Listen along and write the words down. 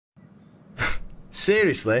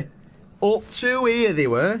Seriously? Up to here they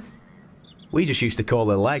were? We just used to call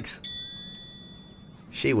her legs.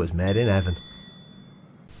 She was made in heaven.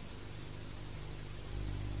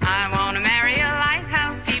 I want to marry a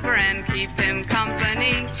lighthouse keeper and keep him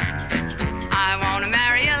company. I want to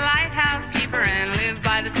marry a lighthouse keeper and live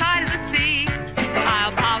by the side of the sea.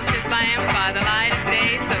 I'll polish his lamp by the light of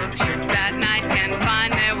day so the ships at night can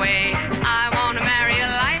find their way. I want to marry a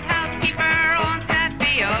lighthouse keeper, won't that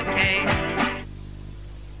be okay?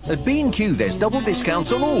 At B&Q there's double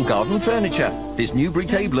discounts on all garden furniture. This Newbury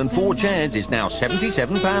table and 4 chairs is now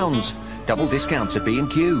 £77. Double discounts at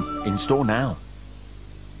B&Q. In store now.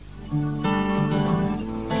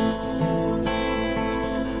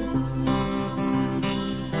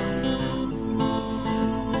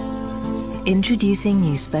 Introducing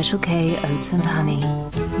new Special K Oats and Honey.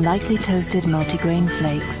 Lightly toasted multigrain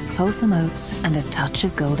flakes, wholesome oats, and a touch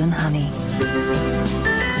of golden honey.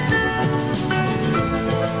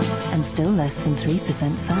 And still less than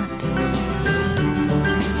 3% fat.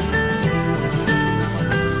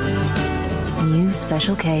 New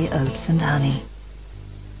Special K Oats and Honey.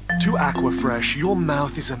 To Aquafresh, your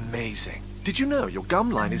mouth is amazing. Did you know your gum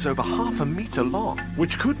line is over ½ a metre long,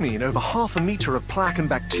 which could mean over ½ a metre of plaque and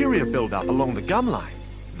bacteria buildup along the gum line?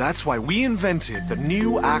 That's why we invented the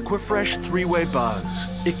new Aquafresh 3-way buzz.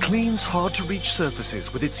 It cleans hard-to-reach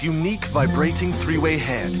surfaces with its unique vibrating 3-way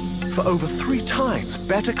head for over 3 times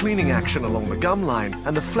better cleaning action along the gum line,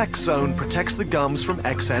 and the flex zone protects the gums from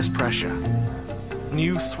excess pressure.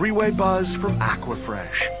 New 3-way buzz from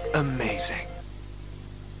Aquafresh. Amazing.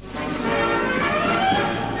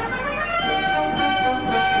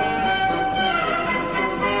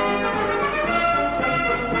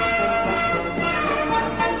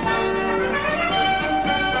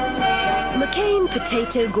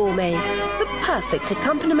 Potato Gourmet, the perfect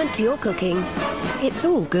accompaniment to your cooking. It's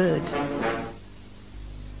all good.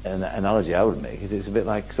 An analogy I would make is it's a bit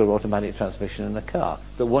like sort of automatic transmission in a car.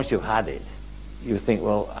 That once you've had it, you think,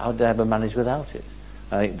 well, how did I ever manage without it?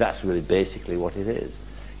 I think that's really basically what it is.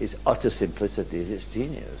 Its utter simplicity is its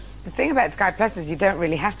genius. The thing about Sky Plus is you don't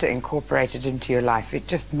really have to incorporate it into your life. It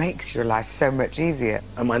just makes your life so much easier.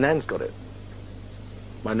 And my nan's got it.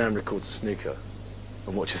 My nan records a snooker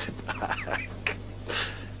and watches it back.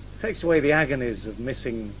 Takes away the agonies of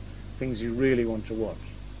missing things you really want to watch.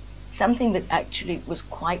 Something that actually was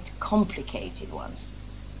quite complicated once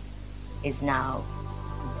is now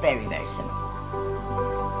very, very simple.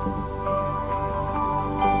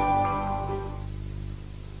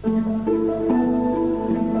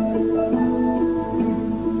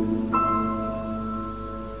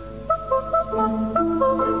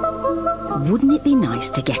 Wouldn't it be nice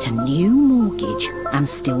to get a new mortgage and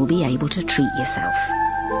still be able to treat yourself?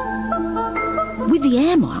 With the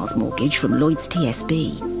Air Miles mortgage from Lloyds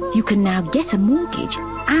TSB, you can now get a mortgage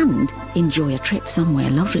and enjoy a trip somewhere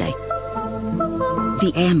lovely.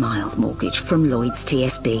 The Air Miles mortgage from Lloyds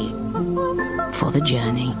TSB. For the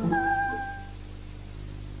journey.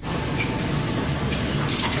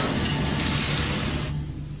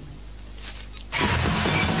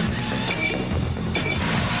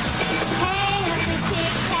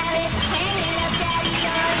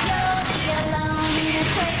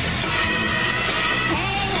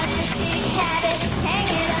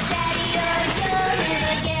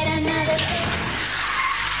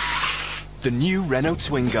 The new Renault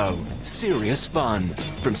Twingo. Serious fun.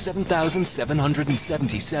 From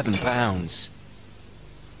 £7,777.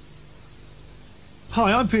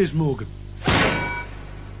 Hi, I'm Piers Morgan.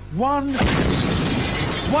 One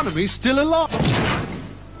of me's still alive.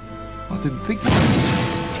 I didn't think you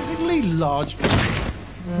were particularly large.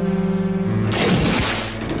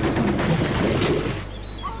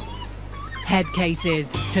 Head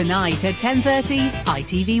Cases, tonight at 10:30,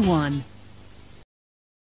 ITV1.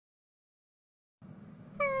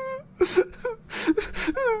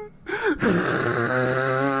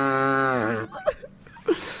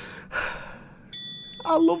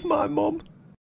 I love my mum.